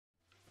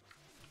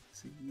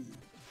easy.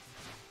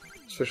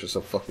 This fish is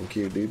so fucking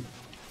cute, dude.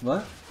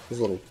 What? These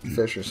little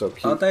fish are so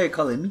cute. I thought you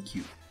called me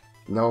cute.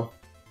 No.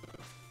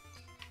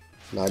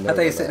 No, I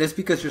thought you said it's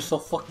because you're so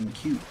fucking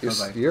cute.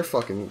 You're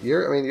fucking. I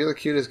mean, you're the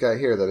cutest guy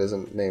here that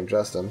isn't named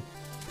Justin.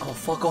 Oh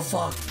fuck! Oh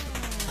fuck!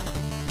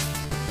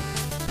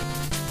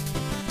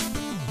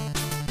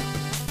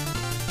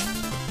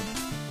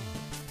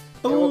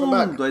 Hey, welcome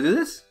back. Do I do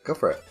this? Go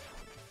for it.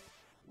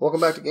 Welcome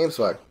back to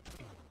GameSwag.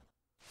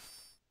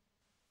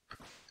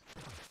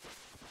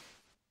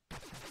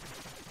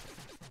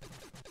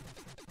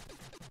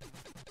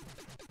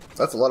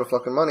 That's a lot of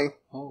fucking money.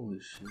 Holy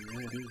shit, yeah,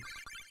 it is.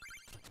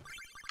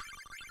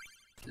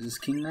 Is this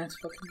King Knight's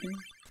fucking thing?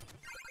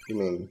 You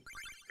mean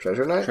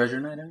Treasure Knight? Treasure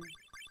Knight, I mean?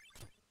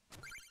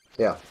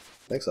 Yeah, I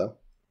think so.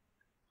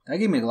 That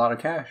gave me a lot of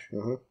cash.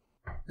 Mm-hmm.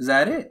 Is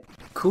that it?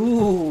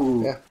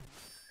 Cool. Yeah.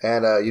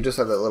 And you just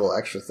have that little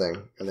extra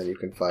thing, and then you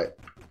can fight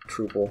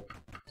Trouble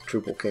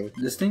King.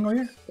 This thing right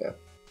here? Yeah.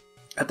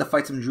 I have to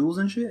fight some jewels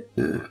and shit?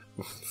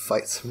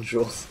 Fight some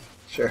jewels.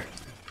 Sure.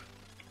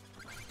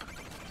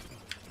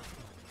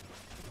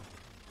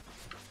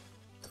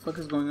 What the fuck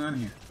is going on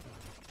here?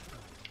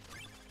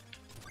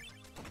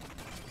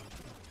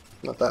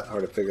 Not that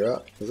hard to figure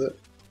out, is it?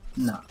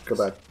 No. Go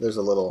back. There's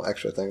a little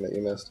extra thing that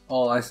you missed.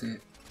 Oh, I see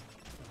it.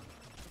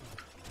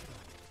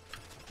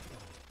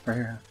 Right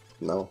here.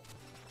 No.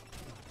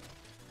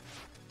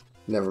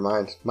 Never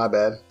mind. My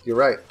bad. You're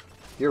right.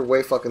 You're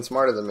way fucking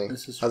smarter than me.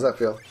 How's that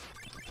feel?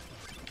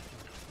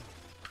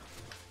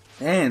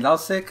 Damn, that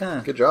was sick,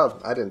 huh? Good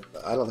job. I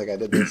don't think I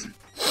did this.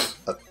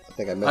 I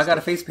think I missed I got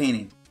a face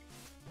painting.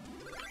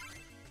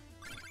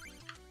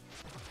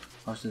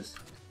 Watch this.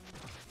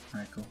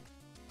 Alright, cool.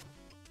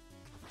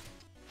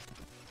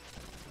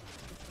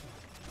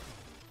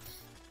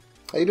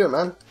 How you doing,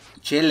 man?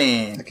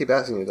 Chillin'. I keep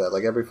asking you that,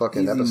 like every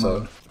fucking Easy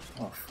episode. mode.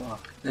 Oh,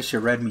 fuck. That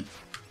shit read me.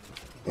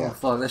 Yeah. Oh,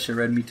 fuck. That shit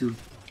read me, too.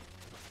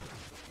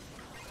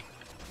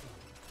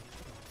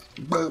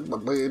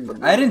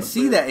 I didn't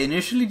see that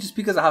initially just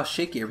because of how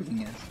shaky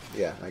everything is.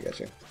 Yeah, I got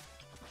you.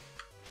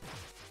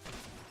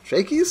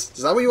 Shakies?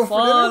 Is that what you want for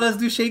dinner? Oh, let's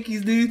do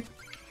shakies, dude.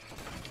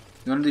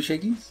 You want to do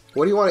shakies?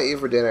 What do you want to eat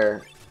for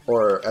dinner,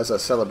 or as a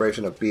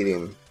celebration of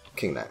beating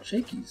King Knight?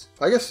 Shakies.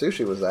 I guess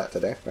sushi was that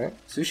today, right?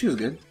 Sushi was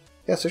good.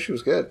 Yeah, sushi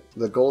was good.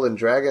 The Golden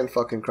Dragon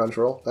fucking crunch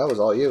roll, that was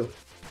all you.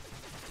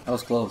 That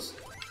was close.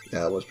 Yeah,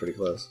 that was pretty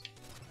close.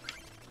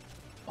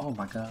 Oh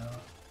my god.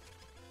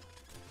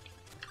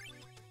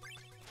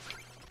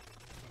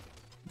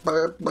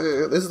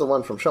 This is the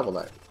one from Shovel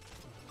Knight.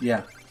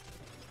 Yeah.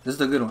 This is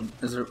the good one.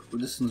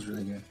 This one's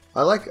really good.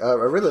 I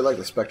really like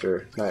the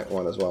Spectre Knight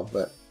one as well,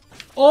 but...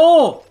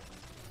 Oh!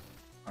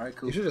 Alright,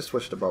 cool. You should just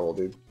switch to Bubble,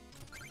 dude.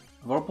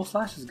 Vorpal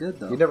Slash is good,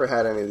 though. You never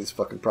had any of these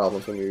fucking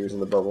problems when you're using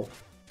the Bubble.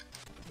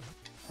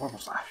 Vorpal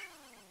Slash.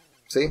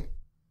 See?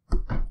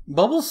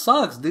 Bubble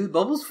sucks, dude.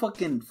 Bubble's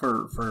fucking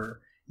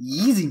for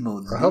easy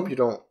mode, dude. I hope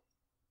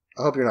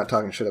you're not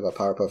talking shit about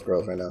Powerpuff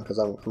Girls right now, because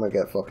I'm gonna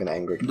get fucking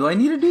angry. Do I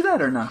need to do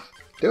that or not?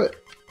 Do it.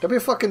 Don't be a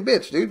fucking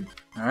bitch, dude.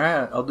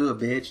 Alright, I'll do it,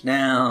 bitch.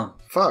 Now.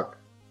 Fuck.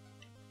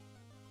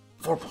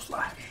 Vorpal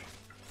Slash.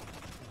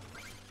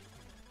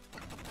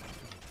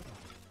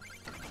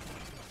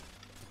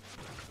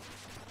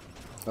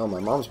 Oh, my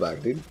mom's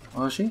back, dude.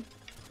 Oh, is she?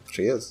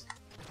 She is.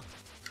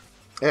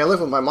 Hey, I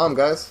live with my mom,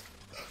 guys.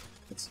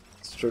 It's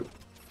true.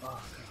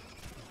 Fuck.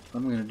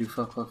 What am I gonna do?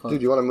 Fuck.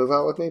 Dude, you want to move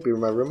out with me? Be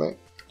my roommate?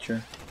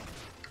 Sure.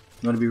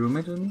 You want to be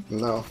roommates with me?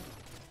 No.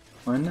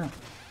 Why not?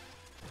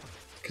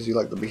 Because you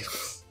like the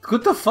Beatles.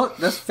 What the fuck?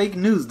 That's fake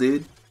news,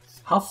 dude.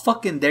 How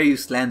fucking dare you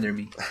slander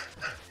me?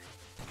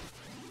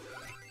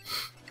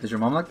 Does your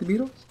mom like the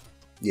Beatles?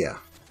 Yeah.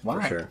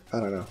 Why? For sure.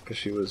 I don't know. Because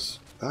she was...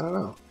 I don't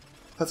know.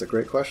 That's a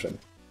great question.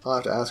 I'll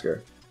have to ask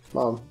her.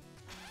 Mom,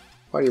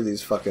 why do you have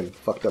these fucking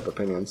fucked up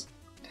opinions?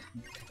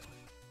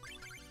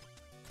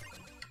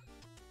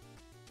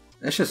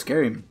 That shit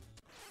scared me.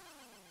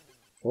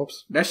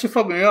 Whoops. That shit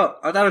fucked me up.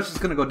 I thought it was just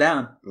gonna go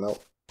down.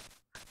 Nope.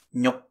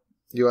 Nope.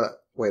 You wanna...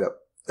 Wait up.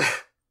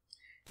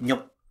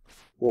 Nope.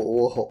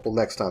 We'll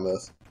next time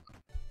this.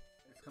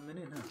 It's coming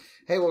in, huh?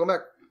 Hey, welcome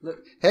back.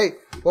 Look. Hey,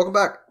 welcome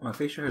back. My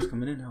facial hair is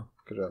coming in, huh?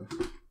 Good job.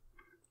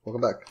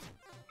 Welcome back.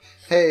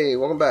 Hey,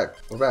 welcome back.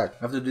 We're back.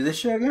 I have to do this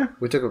shit again?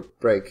 We took a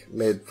break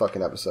mid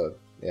fucking episode.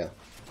 Yeah.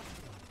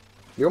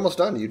 You're almost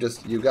done. You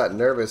got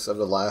nervous of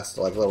the last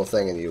like little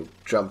thing and you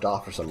jumped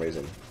off for some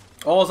reason.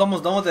 Oh, it's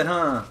almost done with it,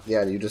 huh?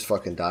 Yeah, and you just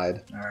fucking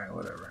died. Alright,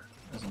 whatever.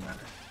 Doesn't matter.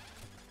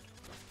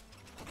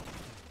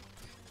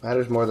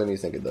 Matters more than you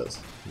think it does.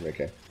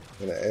 Okay.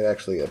 It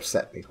actually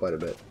upset me quite a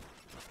bit.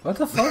 What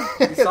the fuck?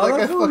 You saw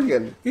like that I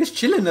fucking He's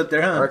chilling up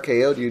there, huh?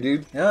 RKO'd you,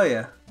 dude. Hell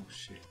yeah. Oh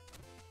shit.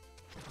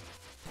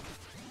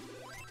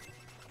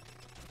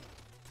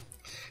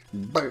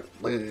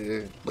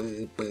 This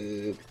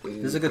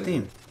is a good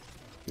theme.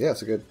 Yeah,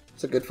 it's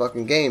a good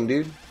fucking game,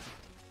 dude.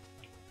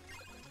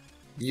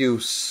 You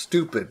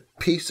stupid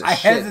piece of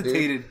shit,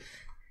 dude.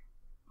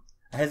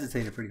 I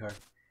hesitated pretty hard.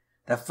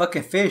 That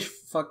fucking fish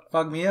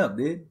fucked me up,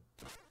 dude.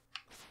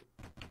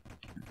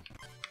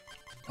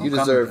 You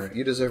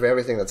deserve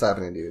everything that's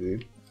happening to you,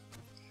 dude.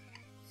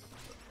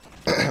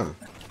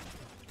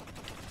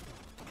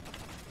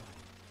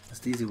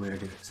 the easy way to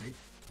do it, see?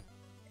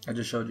 I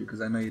just showed you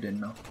because I know you didn't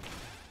know.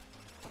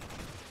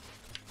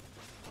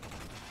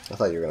 I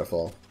thought you were gonna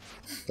fall.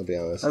 I'll be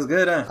honest. That was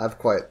good, huh? I have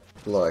quite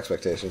low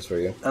expectations for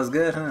you. That was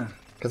good, huh?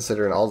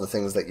 Considering all the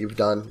things that you've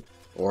done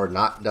or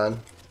not done.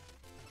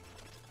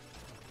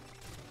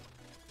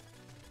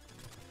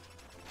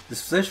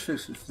 This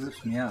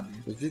flips me out,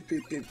 dude.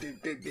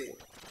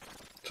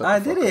 Shut I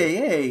the did fuck it,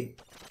 up. yay!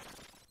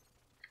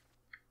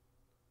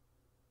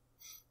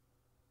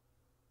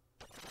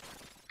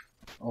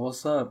 Oh,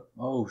 what's up?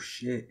 Oh,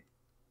 shit.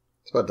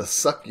 It's about to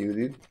suck you,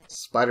 dude.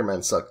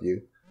 Spider-Man sucked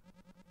you.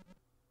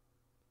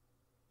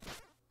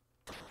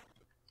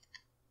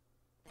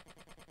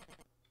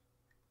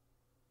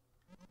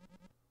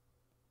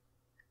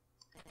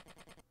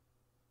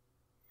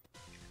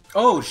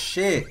 Oh,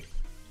 shit!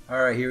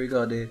 Alright, here we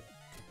go, dude.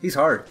 He's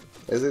hard.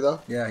 Is he though?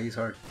 Yeah, he's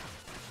hard.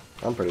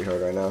 I'm pretty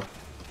hard right now.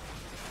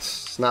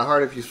 It's not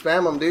hard if you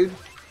spam him, dude.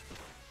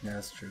 Yeah,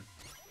 that's true.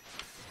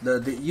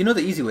 You know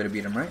the easy way to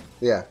beat him, right?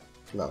 Yeah.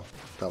 No.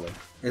 Tell me.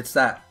 It's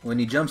that. When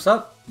he jumps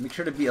up, make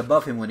sure to be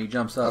above him when he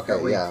jumps up.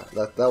 Okay, yeah.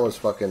 That was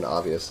fucking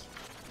obvious.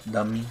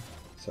 Dummy.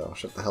 So,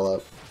 shut the hell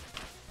up.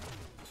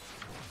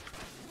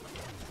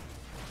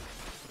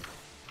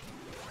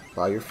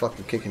 Wow, you're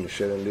fucking kicking the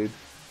shit in, dude.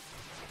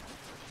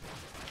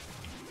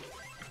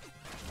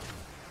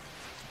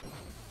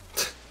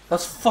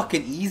 That's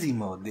fucking easy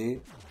mode,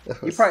 dude.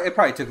 It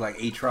probably took like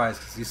 8 tries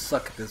because you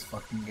suck at this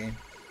fucking game.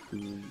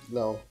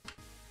 No.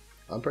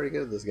 I'm pretty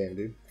good at this game,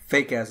 dude.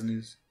 Fake ass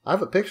news. I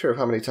have a picture of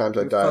how many times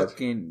I died.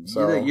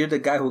 You're the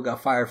guy who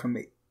got fired from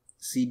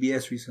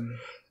CBS recently.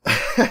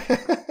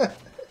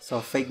 So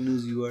fake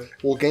news you are.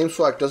 Well,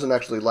 GameSwag doesn't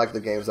actually like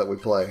the games that we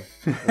play.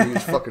 And you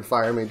just fucking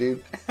fire me,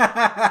 dude.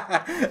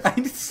 I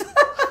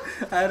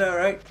know,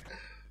 right?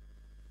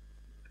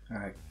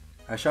 Alright.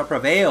 I shall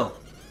prevail.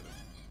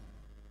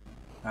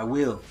 I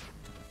will.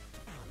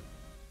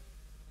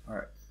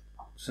 Alright.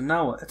 So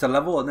now what? It's a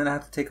level and then I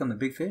have to take on the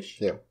big fish?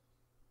 Yeah.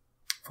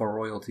 For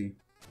royalty.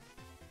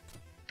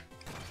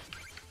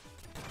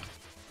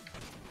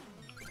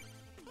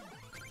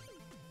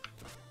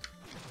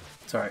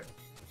 It's alright.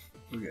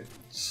 We're good.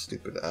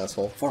 Stupid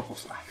asshole. Vorpal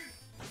slash.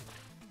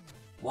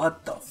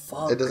 What the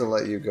fuck? It doesn't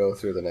let you go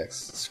through the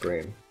next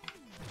screen.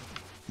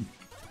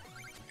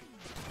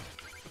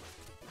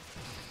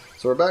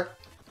 So we're back.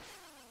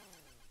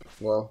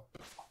 Well,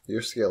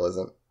 your skill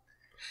isn't.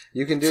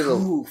 You can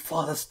do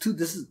Fuck, that's too.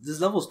 This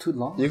level's too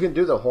long. You can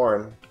do the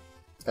horn,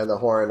 and the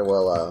horn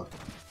will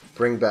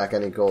bring back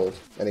any gold,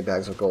 any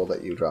bags of gold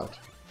that you dropped.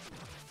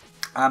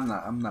 I'm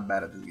not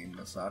bad at this game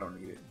though, so I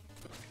don't need it.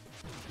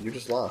 You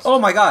just lost. Oh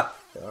my god!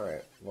 All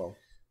right. Well,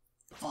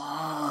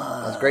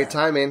 Fuck. that's great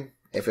timing.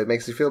 If it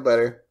makes you feel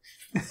better.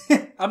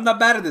 I'm not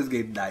bad at this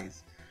game,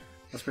 guys.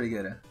 That's pretty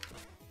good, huh?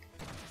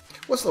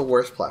 What's the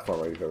worst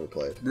platformer you've ever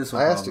played? This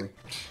one, I asked probably.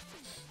 you.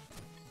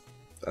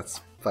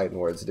 That's fighting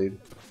words, dude.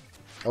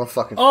 I'm a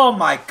fucking. Oh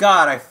my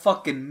god! I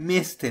fucking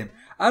missed him.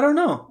 I don't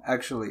know,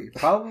 actually.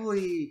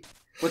 Probably.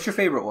 What's your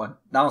favorite one?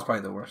 That one's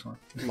probably the worst one.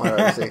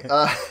 Mario Odyssey.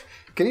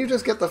 Can you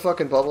just get the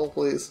fucking bubble,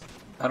 please?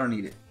 I don't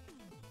need it.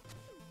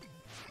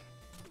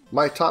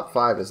 My top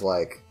 5 is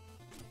like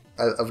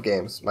of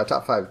games. My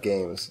top 5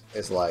 games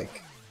is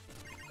like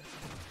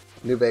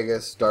New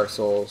Vegas, Dark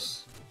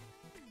Souls,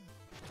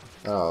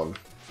 Hollow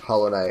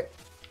Knight,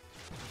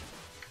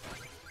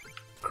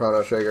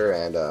 Chrono Trigger,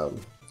 and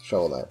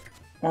Shovel Knight.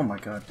 Oh my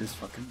god, this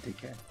fucking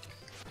dickhead.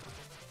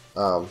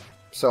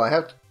 So I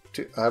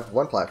have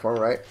one platform,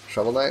 right?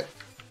 Shovel Knight.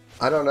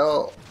 I don't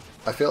know.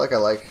 I feel like I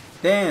like.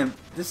 Damn,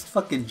 this is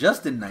fucking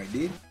Justin Knight,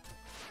 dude.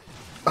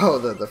 Oh,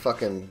 the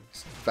fucking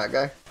fat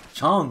guy.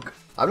 Chunk.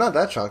 I'm not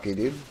that chunky,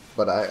 dude,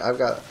 but I've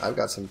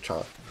got some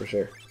chunk for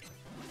sure.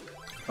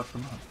 Fuck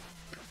them up.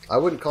 I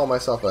wouldn't call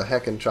myself a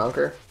heckin'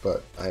 chonker,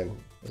 but I'm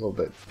a little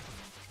bit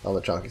on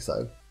the chonky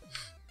side.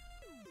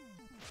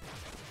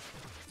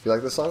 You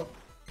like this song?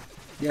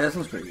 Yeah, this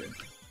one's pretty good.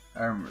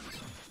 I remember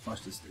this one.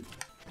 Watch this dude.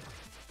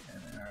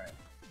 And then, alright.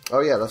 Oh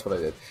yeah, that's what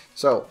I did.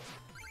 So,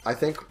 I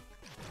think.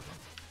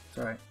 It's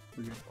alright.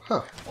 We're good.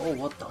 Huh. Oh,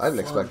 what the fuck? I didn't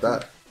expect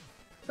that.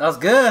 That was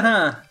good,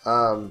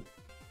 huh?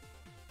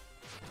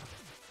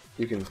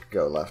 You can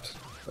go left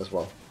as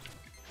well.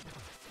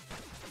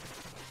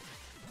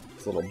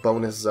 It's a little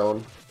bonus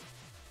zone.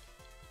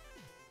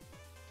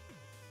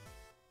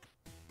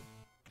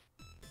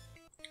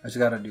 I just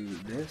gotta do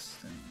this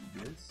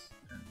and this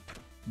and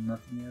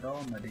nothing at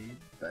all, my dude.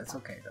 But it's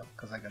okay though,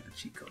 because I got the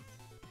cheat code.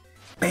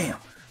 Bam!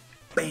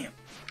 Bam!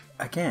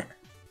 I can't.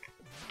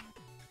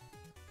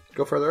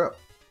 Go further up.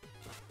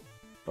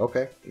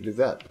 Okay, you do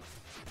that.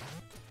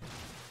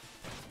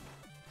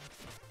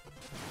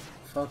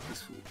 Fuck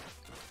this fool.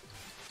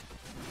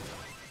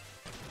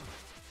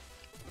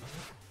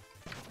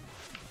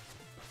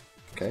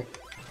 Okay.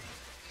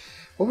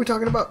 What are we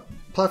talking about?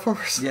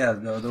 Platformers? Yeah,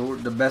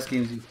 the best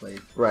games you've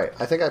played. Right.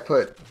 I think I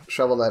put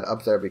Shovel Knight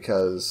up there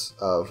because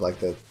of like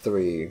the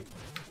 3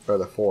 or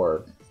the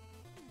 4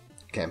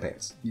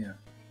 campaigns. Yeah.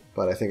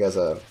 But I think as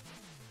a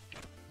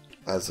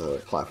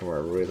platformer,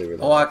 I really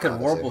Oh, I like could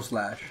Odyssey. Vorpal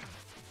Slash.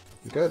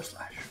 Good.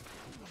 Slash.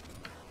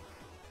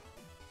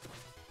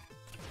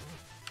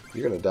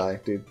 You're gonna die,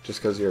 dude,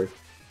 just because you're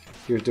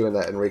doing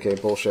that Enrique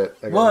bullshit.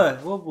 Again.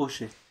 What? What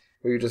bullshit?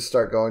 Where you just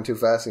start going too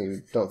fast and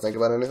you don't think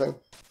about anything?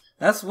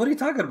 What are you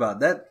talking about?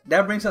 That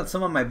brings out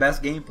some of my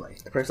best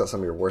gameplay. It brings out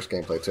some of your worst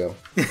gameplay, too.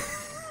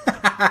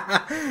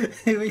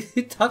 What are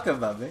you talking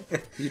about, man?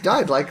 You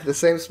died, like, the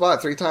same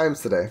spot 3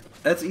 times today.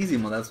 That's easy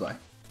mode, that's why.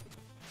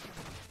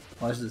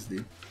 Watch this,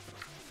 dude.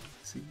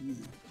 It's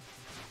easy.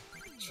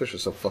 This fish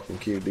is so fucking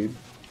cute, dude.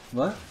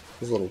 What?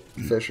 These little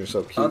fish are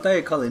so cute. I thought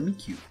you called it me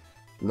cute.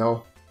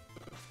 No.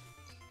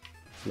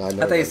 No, I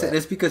thought you said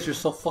it's because you're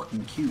so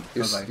fucking cute.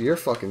 You're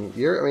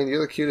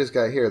the cutest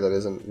guy here that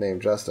isn't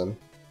named Justin.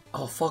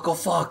 Oh fuck, oh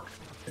fuck.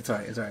 It's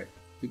alright.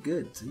 You're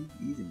good, see?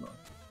 Easy mode.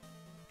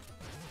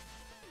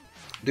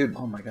 Dude.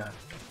 Oh my god.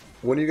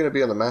 When are you going to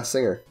be on the Masked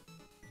Singer?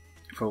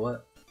 For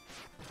what?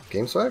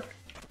 Game Swag?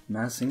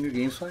 Masked Singer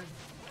game swag?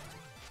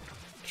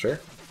 Sure.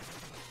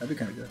 That'd be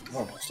kind of good.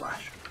 Horrible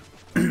slash.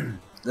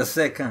 That's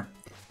sick, huh?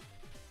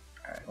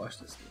 Alright, watch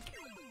this, dude.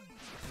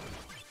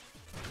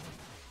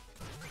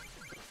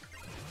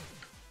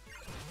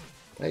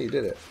 Hey, you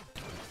did it.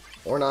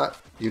 Or not.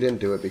 You didn't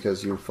do it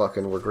because you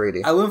fucking were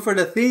greedy. I went for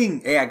the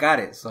thing. Hey, I got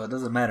it, so it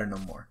doesn't matter no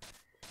more.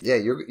 Yeah,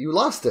 you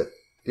lost it.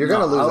 You're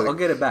gonna lose it. I'll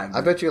get it back. Dude.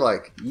 I bet you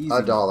like Easy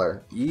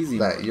 $1 Easy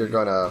that mode, you're dude.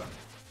 gonna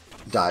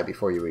die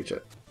before you reach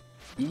it.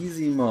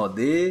 Easy mode,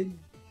 dude.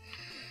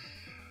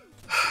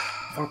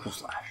 Purple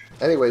slash.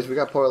 Anyways, we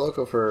got Pollo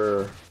Loco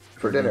for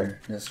dinner.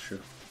 That's true.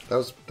 That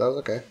was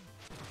okay.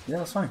 Yeah,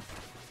 that's fine.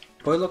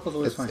 Pollo Loco's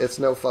always fine. It's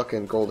no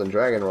fucking golden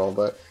dragon roll,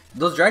 but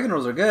Those dragon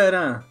rolls are good,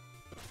 huh?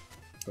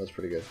 that was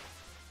pretty good.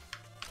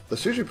 The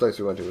sushi place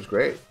we went to was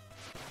great.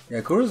 Yeah,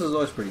 Kuru's is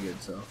always pretty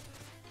good, so.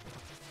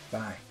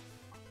 Bye.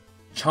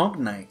 Chunk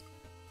night.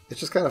 It's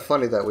just kind of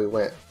funny that we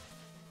went,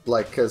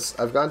 like, because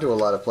I've gone to a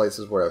lot of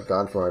places where I've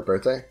gone for my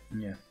birthday.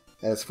 Yeah.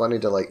 And it's funny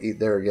to, like, eat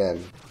there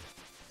again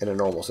in a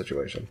normal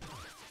situation.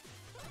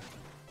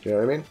 Do you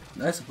know what I mean?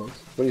 I suppose.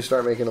 When you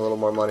start making a little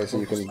more money so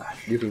Purple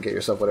you can get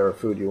yourself whatever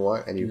food you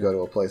want and you go to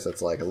a place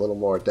that's, like, a little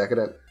more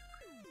decadent.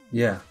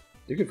 Yeah.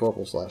 You could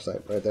purple slash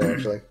that right there,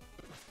 actually.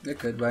 It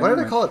could. Why did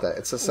I call it that?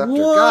 It's a scepter.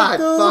 What God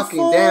the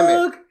fucking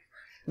damn it.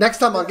 Next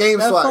time on Game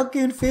That Swag.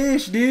 fucking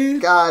fish,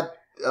 dude. God.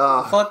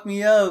 Fuck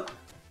me up.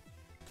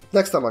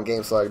 Next time on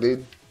Game Swag,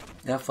 dude.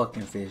 That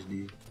fucking fish,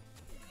 dude.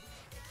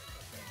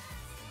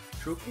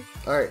 Trooper?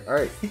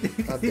 Alright.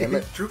 God damn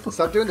it. Trooper.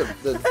 Stop doing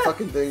the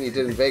fucking thing you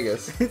did in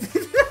Vegas.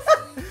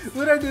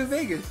 What did I do in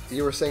Vegas?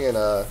 You were singing,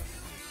 I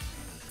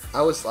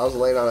was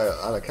laying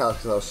on a couch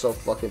because I was so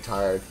fucking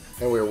tired.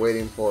 And we were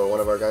waiting for one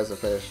of our guys to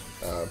finish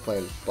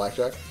playing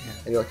blackjack. Yeah.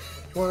 And you're like,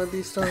 you want to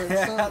be starting?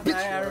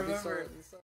 I remember.